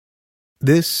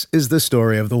This is the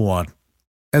story of the one.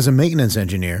 As a maintenance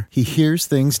engineer, he hears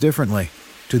things differently.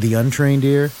 To the untrained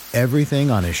ear,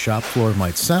 everything on his shop floor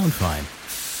might sound fine,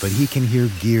 but he can hear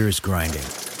gears grinding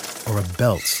or a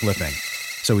belt slipping.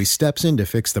 So he steps in to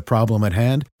fix the problem at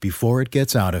hand before it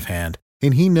gets out of hand.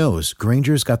 And he knows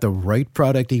Grainger's got the right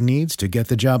product he needs to get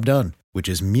the job done, which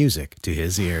is music to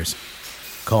his ears.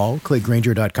 Call, click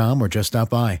Grainger.com, or just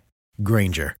stop by.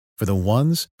 Grainger, for the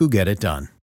ones who get it done.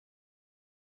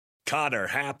 Connor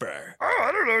Happer. Oh,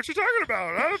 I don't know what you're talking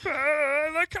about.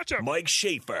 I like ketchup. Mike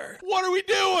Schaefer. What are we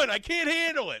doing? I can't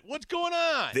handle it. What's going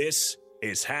on? This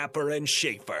is Happer and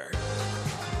Schaefer.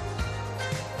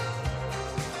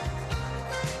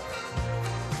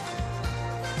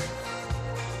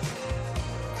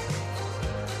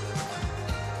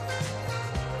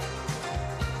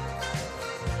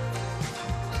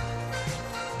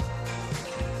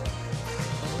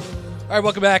 All right,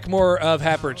 welcome back. More of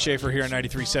Happer and Schaefer here on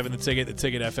 93.7 The Ticket,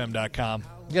 theticketfm.com.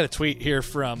 We got a tweet here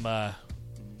from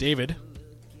David,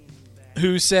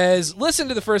 who says, listen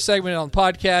to the first segment on the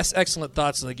podcast. Excellent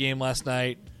thoughts on the game last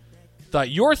night. Thought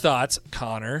your thoughts,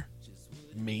 Connor,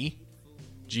 me,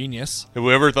 genius. Have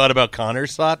we ever thought about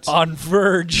Connor's thoughts? On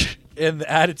Verge and the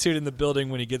attitude in the building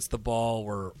when he gets the ball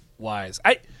were wise.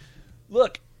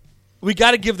 Look, we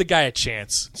got to give the guy a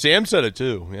chance. Sam said it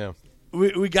too, yeah.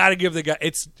 We got to give the guy.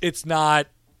 It's not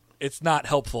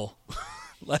helpful.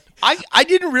 I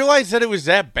didn't realize that it was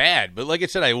that bad, but like I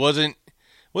said, I wasn't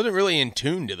really in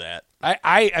tune to that.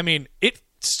 I mean, it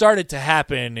started to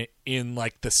happen in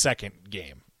like the second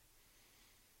game.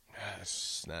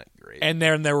 That's not great. And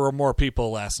then there were more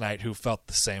people last night who felt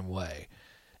the same way,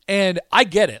 and I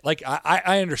get it. Like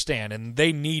I understand, and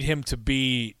they need him to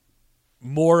be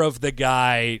more of the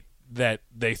guy that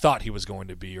they thought he was going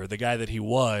to be, or the guy that he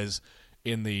was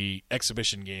in the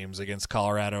exhibition games against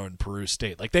Colorado and Peru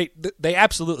State. Like they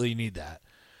absolutely need that.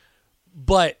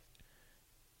 But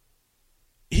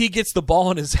he gets the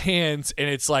ball in his hands, and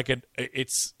it's like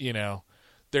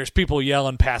there's people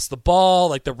yelling past the ball,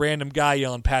 like the random guy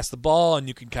yelling past the ball, and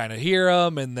you can kind of hear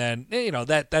him, and then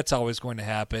that's always going to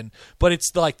happen. But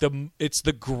it's like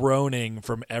the groaning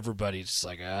from everybody, just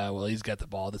like well, he's got the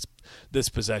ball. This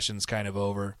possession's kind of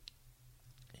over.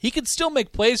 He can still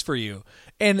make plays for you.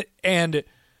 And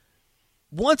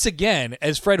once again,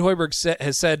 as Fred Hoiberg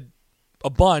has said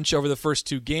a bunch over the first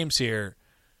two games here,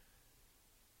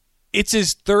 it's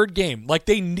his third game. Like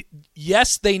these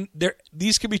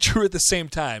can be true at the same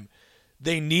time.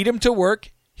 They need him to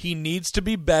work. He needs to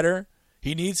be better.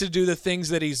 He needs to do the things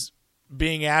that he's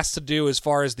being asked to do as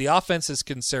far as the offense is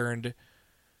concerned.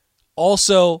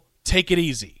 Also, take it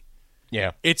easy.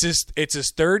 Yeah. It's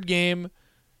his third game.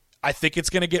 I think it's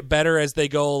going to get better as they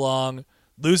go along.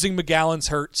 Losing McGowan's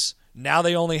hurts. Now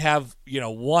they only have,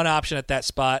 one option at that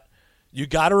spot. You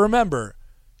got to remember,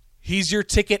 he's your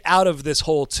ticket out of this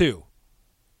hole too.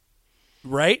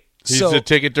 Right? He's the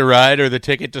ticket to ride or the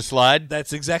ticket to slide?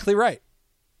 That's exactly right.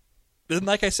 And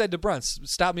like I said to Bruns,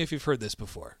 stop me if you've heard this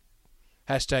before.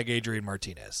 Hashtag Adrian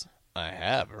Martinez. I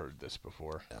have heard this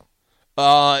before.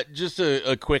 No. Just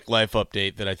a quick life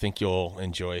update that I think you'll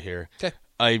enjoy here. Okay.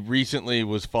 I recently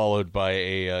was followed by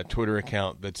a Twitter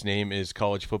account that's name is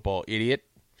College Football Idiot,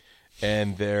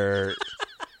 and their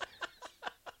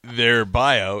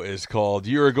bio is called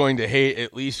 "You are going to hate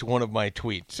at least one of my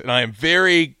tweets." And I am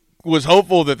was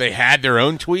hopeful that they had their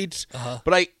own tweets,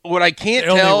 but I can't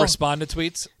tell. They only respond to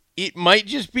tweets. It might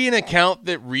just be an account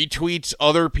that retweets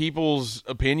other people's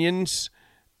opinions,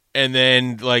 and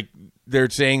then they're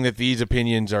saying that these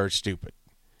opinions are stupid.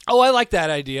 Oh, I like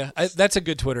that idea. That's a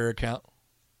good Twitter account.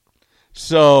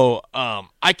 So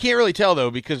I can't really tell,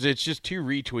 though, because it's just two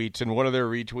retweets, and one of their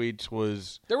retweets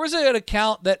was... There was an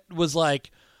account that was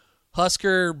like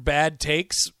Husker Bad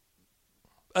Takes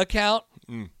account.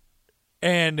 Mm.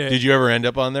 And did you ever end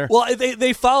up on there? Well,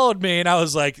 they followed me, and I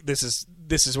was like, this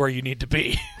is where you need to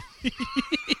be.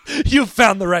 You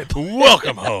found the right place.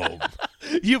 Welcome home.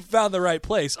 You found the right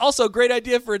place. Also, great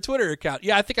idea for a Twitter account.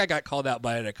 Yeah, I think I got called out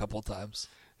by it a couple times.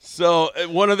 So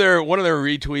one of their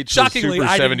retweets shockingly,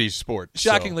 was Super 70s Sports.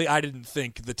 Shockingly, I didn't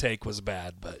think the take was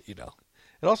bad, but It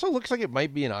also looks like it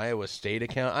might be an Iowa State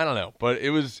account. I don't know, but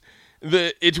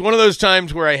it's one of those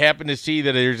times where I happen to see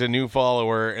that there's a new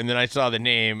follower, and then I saw the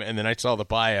name, and then I saw the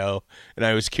bio, and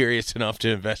I was curious enough to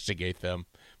investigate them,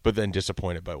 but then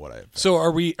disappointed by what I have found. So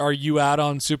are you out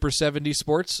on Super 70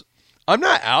 Sports? I'm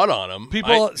not out on them.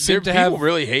 People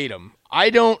really hate them. I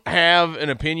don't have an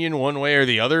opinion one way or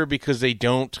the other because they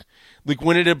don't. Like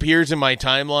when it appears in my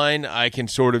timeline, I can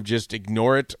sort of just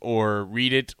ignore it or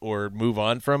read it or move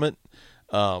on from it.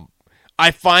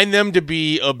 I find them to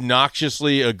be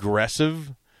obnoxiously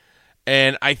aggressive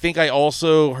And I think I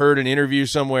also heard an interview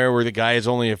somewhere where the guy is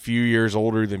only a few years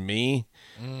older than me,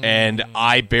 and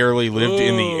I barely lived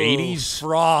in the 80s.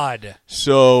 Fraud.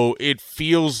 So it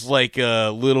feels like a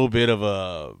little bit of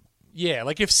a... Yeah,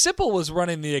 like if Sipple was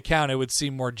running the account, it would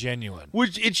seem more genuine.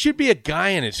 Which it should be a guy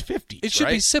in his 50s, It should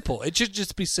right? be Sipple. It should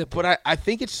just be Sipple. But I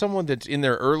think it's someone that's in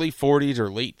their early 40s or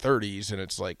late 30s, and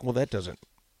it's like, well, that doesn't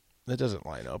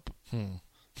line up.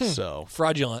 So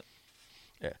Fraudulent.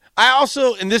 yeah. I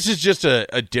also, and this is just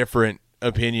a different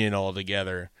opinion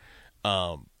altogether,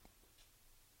 I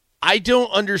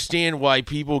don't understand why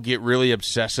people get really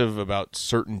obsessive about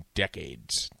certain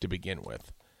decades to begin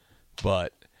with.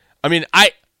 But, I mean,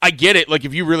 I get it. Like,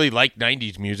 if you really like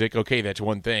 90s music, okay, that's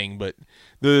one thing. But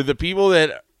the people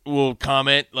that will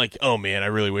comment, like, oh, man, I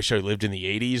really wish I lived in the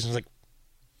 80s. It's like,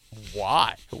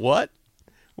 why? What?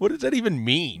 What does that even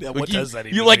mean? Yeah, Like, what does that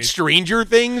even You like mean? Stranger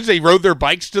Things? They rode their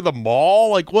bikes to the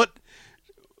mall? Like, what?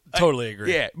 Totally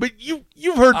agree. Yeah, but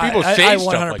you've heard people say I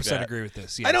stuff 100% like that. agree with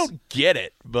this. Yes. I don't get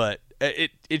it, but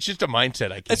it's just a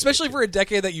mindset I can't. Especially get for a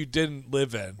decade that you didn't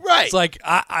live in. Right. It's like,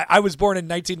 I was born in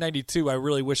 1992. I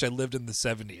really wish I lived in the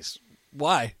 70s.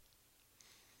 Why? to.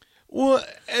 Well,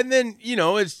 and then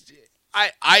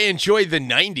I enjoyed the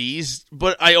 90s,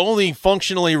 but I only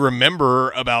functionally remember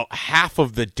about half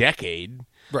of the decade.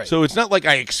 Right. So it's not like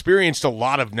I experienced a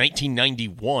lot of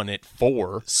 1991 at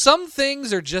 4. Some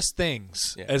things are just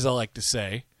things, Yeah. as I like to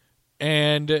say.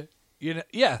 And,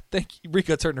 thank you.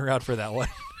 Rico turned around for that one.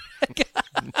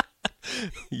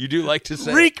 You do like to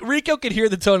say. Rico can hear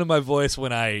the tone of my voice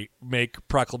when I make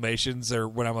proclamations or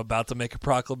when I'm about to make a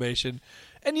proclamation.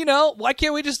 And why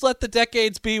can't we just let the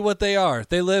decades be what they are?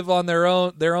 They live on their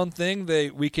own thing.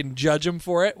 We can judge them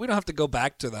for it. We don't have to go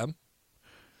back to them.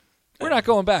 We're not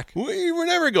going back. We're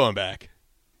never going back.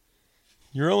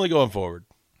 You're only going forward.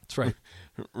 That's right.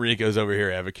 Rico's over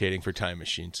here advocating for time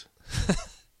machines.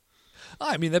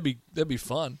 I mean, that'd be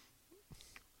fun.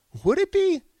 Would it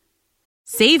be?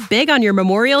 Save big on your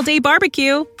Memorial Day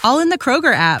barbecue, all in the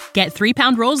Kroger app. Get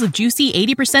 3-pound rolls of juicy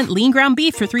 80% lean ground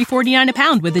beef for $3.49 a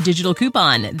pound with a digital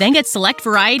coupon. Then get select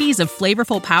varieties of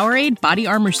flavorful Powerade, Body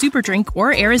Armor Super Drink,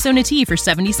 or Arizona tea for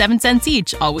 77 cents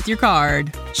each, all with your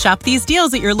card. Shop these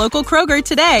deals at your local Kroger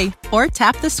today, or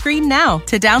tap the screen now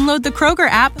to download the Kroger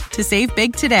app to save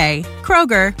big today.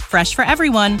 Kroger, fresh for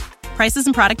everyone. Prices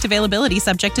and product availability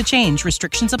subject to change.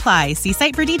 Restrictions apply. See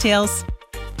site for details.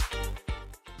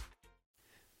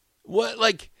 What,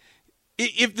 like,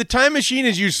 if the time machine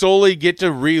is you solely get to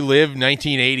relive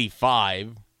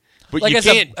 1985, but Like you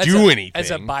can't do anything. as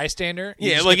a bystander. You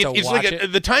Yeah, just like get to it's watch like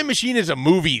it. the time machine is a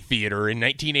movie theater in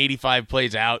 1985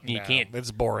 plays out and you No, can't.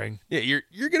 It's boring. Yeah,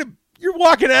 you're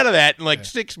walking out of that in like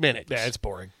 6 minutes. Yeah, it's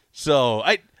boring. So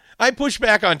I push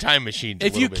back on time machines.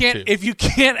 If you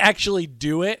can't actually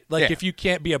do it, like Yeah. if you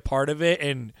can't be a part of it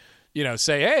and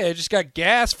say, hey, I just got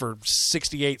gas for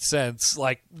 68 cents,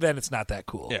 like then it's not that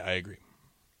cool. Yeah, I agree.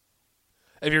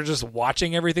 If you're just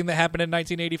watching everything that happened in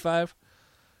 1985,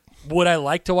 would I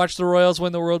like to watch the Royals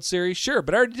win the World Series? Sure,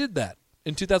 but I already did that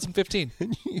in 2015.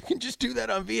 You can just do that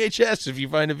on VHS if you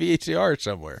find a VCR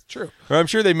somewhere. True. Or I'm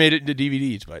sure they made it into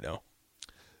DVDs by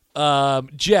now.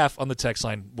 Jeff on the text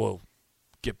line, we'll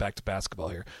get back to basketball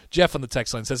here. Jeff on the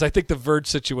text line says, I think the Verge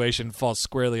situation falls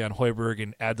squarely on Hoiberg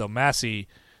and Abdelmassi.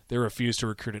 They refuse to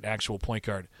recruit an actual point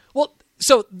guard. Well,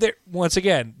 so once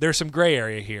again, there's some gray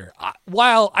area here.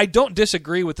 While I don't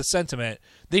disagree with the sentiment,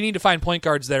 they need to find point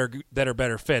guards that are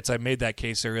better fits. I made that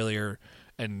case earlier,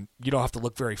 and you don't have to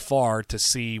look very far to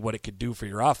see what it could do for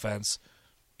your offense.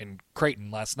 In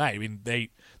Creighton last night, I mean, they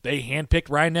handpicked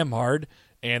Ryan Nembhard,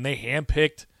 and they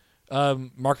handpicked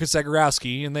Marcus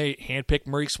Zagorowski, and they handpicked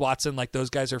Maurice Watson. Like, those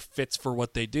guys are fits for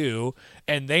what they do,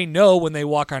 and they know when they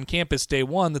walk on campus day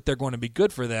one that they're going to be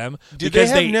good for them. Did they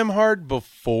have Nembhard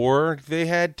before they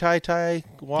had Ty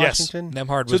Washington? Yes,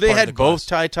 Nembhard was so they part of had the both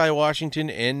class. Ty Washington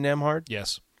and Nembhard?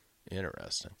 Yes.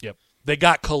 Interesting. Yep. They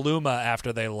got Kaluma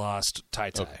after they lost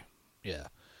Ty. Okay. Yeah.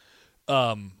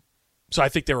 So I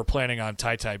think they were planning on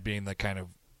Ty being the kind of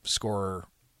scorer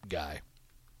guy.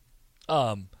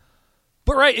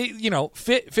 But right,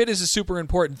 fit is a super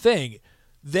important thing.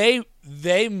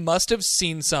 They must have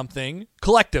seen something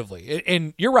collectively,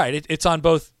 and you're right. It's on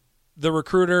both the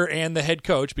recruiter and the head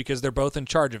coach because they're both in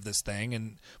charge of this thing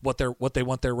and what they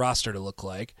want their roster to look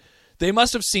like. They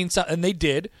must have seen something, and they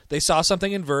did. They saw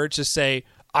something in Verge to say,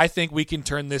 I think we can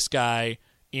turn this guy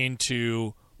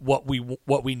into what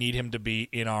we need him to be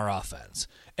in our offense.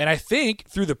 And I think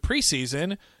through the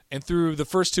preseason and through the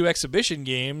first 2 exhibition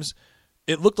games,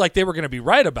 it looked like they were going to be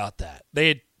right about that.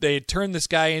 They had turned this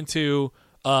guy into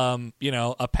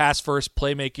a pass first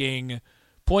playmaking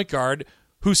point guard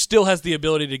who still has the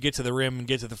ability to get to the rim and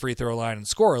get to the free throw line and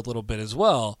score a little bit as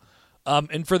well.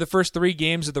 And for the first 3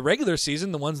 games of the regular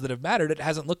season, the ones that have mattered, it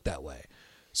hasn't looked that way.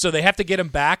 So they have to get him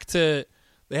back to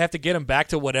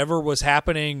whatever was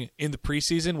happening in the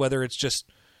preseason, whether it's just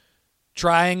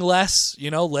trying less,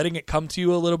 letting it come to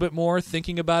you a little bit more,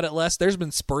 thinking about it less. There's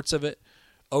been spurts of it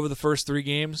over the first 3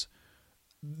 games.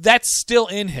 That's still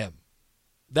in him.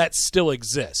 That still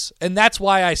exists. And that's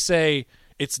why I say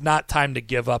it's not time to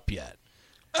give up yet.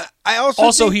 I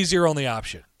also think, he's your only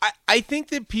option. I think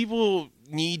that people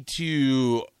need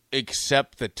to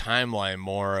accept the timeline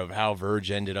more of how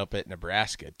Verge ended up at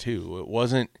Nebraska, too. It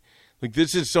wasn't like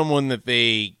this is someone that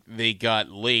they got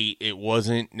late. It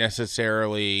wasn't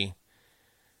necessarily...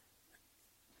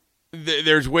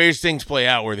 There's ways things play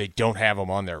out where they don't have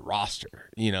him on their roster.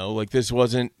 Like this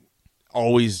wasn't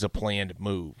always a planned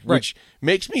move, right. Which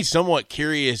makes me somewhat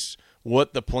curious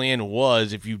what the plan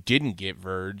was if you didn't get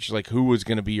Verge, like who was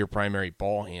going to be your primary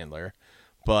ball handler.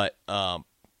 But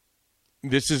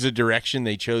this is a direction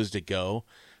they chose to go.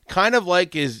 Kind of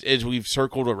like as we've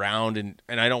circled around, and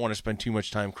I don't want to spend too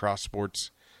much time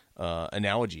cross-sports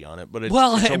analogy on it, but it's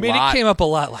it came up a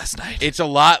lot last night. It's a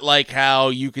lot like how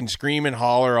you can scream and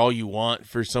holler all you want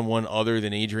for someone other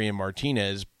than Adrian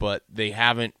Martinez, but they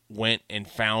haven't went and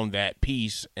found that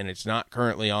piece, and it's not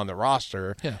currently on the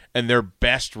roster. Yeah. And their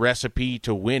best recipe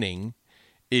to winning,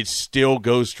 it still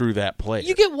goes through that player.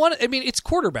 You get one. It's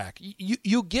quarterback.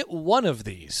 You get one of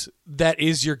these that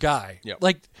is your guy. Yep.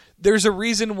 Like there's a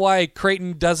reason why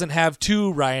Creighton doesn't have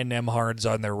 2 Ryan Nembhards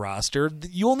on their roster.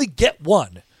 You only get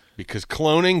one. Because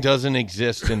cloning doesn't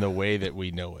exist in the way that we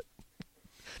know it.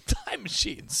 Time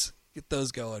machines. Get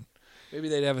those going. Maybe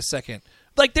they'd have a second.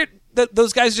 Like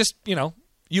those guys just, you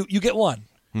get one.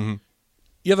 Mm-hmm.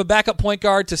 You have a backup point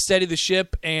guard to steady the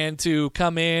ship and to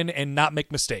come in and not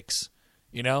make mistakes,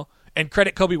 And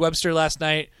credit Kobe Webster last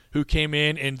night, who came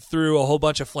in and threw a whole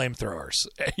bunch of flamethrowers.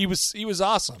 He was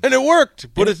awesome. And it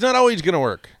worked, but it's not always going to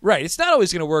work. Right. It's not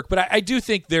always going to work, but I do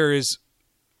think there is,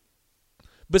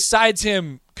 besides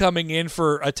him coming in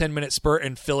for a 10-minute spurt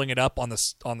and filling it up on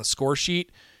the score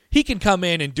sheet, he can come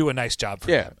in and do a nice job for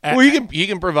them. Well, he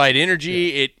can provide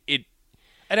energy. Yeah.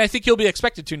 And I think he'll be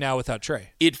expected to now without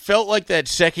Trey. It felt like that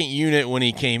second unit when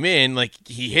he came in, like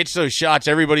he hits those shots,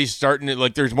 everybody's starting to,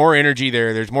 like there's more energy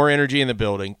there. There's more energy in the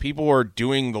building. People are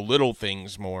doing the little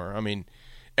things more.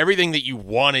 Everything that you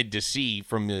wanted to see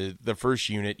from the first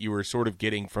unit, you were sort of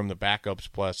getting from the backups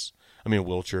plus,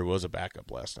 Wiltshire was a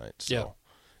backup last night. So,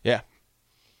 yeah.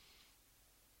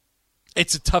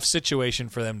 It's a tough situation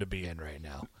for them to be in right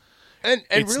now. And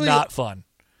it's really not fun.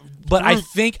 But I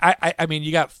think,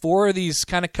 you got 4 of these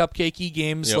kind of cupcakey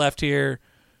games left here.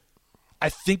 I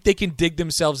think they can dig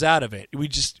themselves out of it.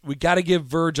 We got to give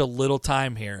Verge a little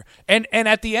time here. And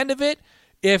at the end of it,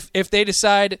 if they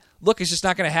decide, look, it's just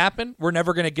not going to happen, we're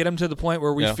never going to get them to the point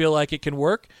where we feel like it can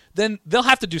work, then they'll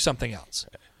have to do something else.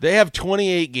 They have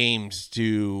 28 games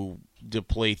to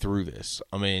play through this.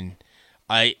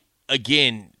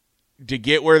 To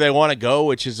get where they want to go,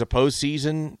 which is a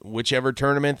postseason, whichever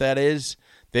tournament that is,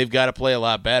 they've got to play a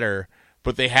lot better,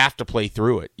 but they have to play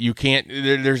through it. You can't.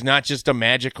 There's not just a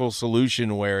magical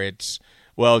solution where it's,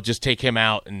 just take him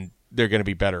out and they're going to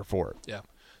be better for it. Yeah.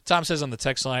 Tom says on the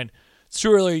text line, it's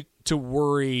too early to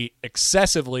worry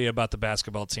excessively about the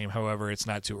basketball team. However, it's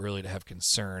not too early to have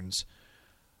concerns.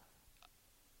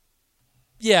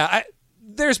 Yeah,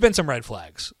 there's been some red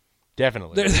flags.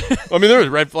 Definitely. There was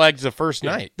red flags the first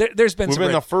night. There's been some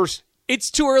the first.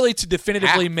 It's too early to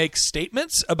definitively make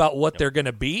statements about what they're going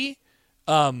to be,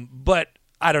 but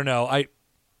I don't know.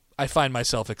 I find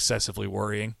myself excessively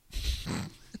worrying.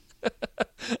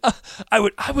 I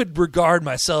would regard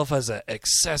myself as an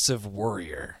excessive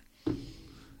worrier,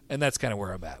 and that's kind of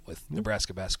where I'm at with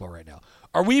Nebraska basketball right now.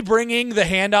 Are we bringing the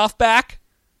handoff back?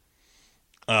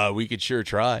 We could sure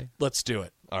try. Let's do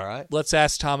it. All right. Let's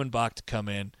ask Tom and Bach to come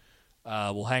in.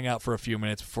 We'll hang out for a few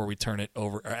minutes before we turn it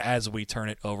over, or as we turn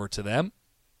it over to them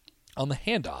on the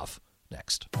handoff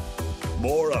next.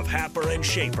 More of Happer and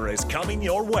Schaefer is coming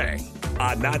your way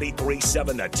on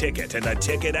 93.7 The Ticket and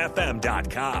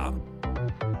theticketfm.com.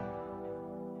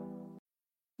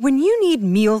 When you need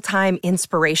mealtime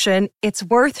inspiration, it's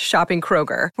worth shopping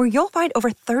Kroger, where you'll find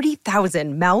over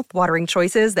 30,000 mouth-watering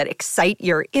choices that excite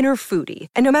your inner foodie.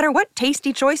 And no matter what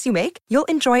tasty choice you make, you'll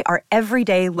enjoy our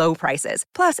everyday low prices,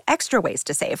 plus extra ways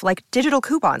to save, like digital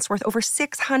coupons worth over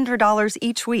 $600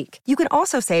 each week. You can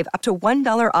also save up to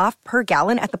 $1 off per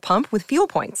gallon at the pump with fuel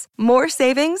points. More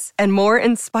savings and more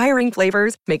inspiring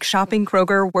flavors make shopping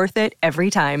Kroger worth it every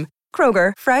time.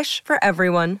 Kroger, fresh for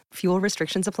everyone. Fuel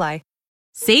restrictions apply.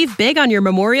 Save big on your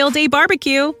Memorial Day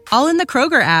barbecue, all in the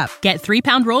Kroger app. Get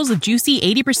 3-pound rolls of juicy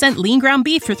 80% lean ground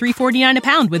beef for $3.49 a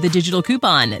pound with a digital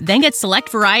coupon. Then get select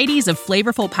varieties of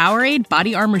flavorful Powerade,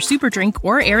 Body Armor Super Drink,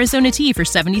 or Arizona tea for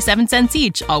 77 cents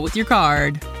each, all with your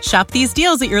card. Shop these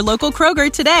deals at your local Kroger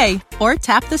today, or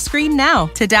tap the screen now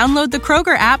to download the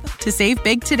Kroger app to save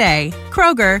big today.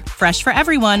 Kroger, fresh for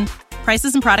everyone.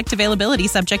 Prices and product availability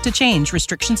subject to change.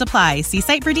 Restrictions apply. See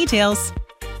site for details.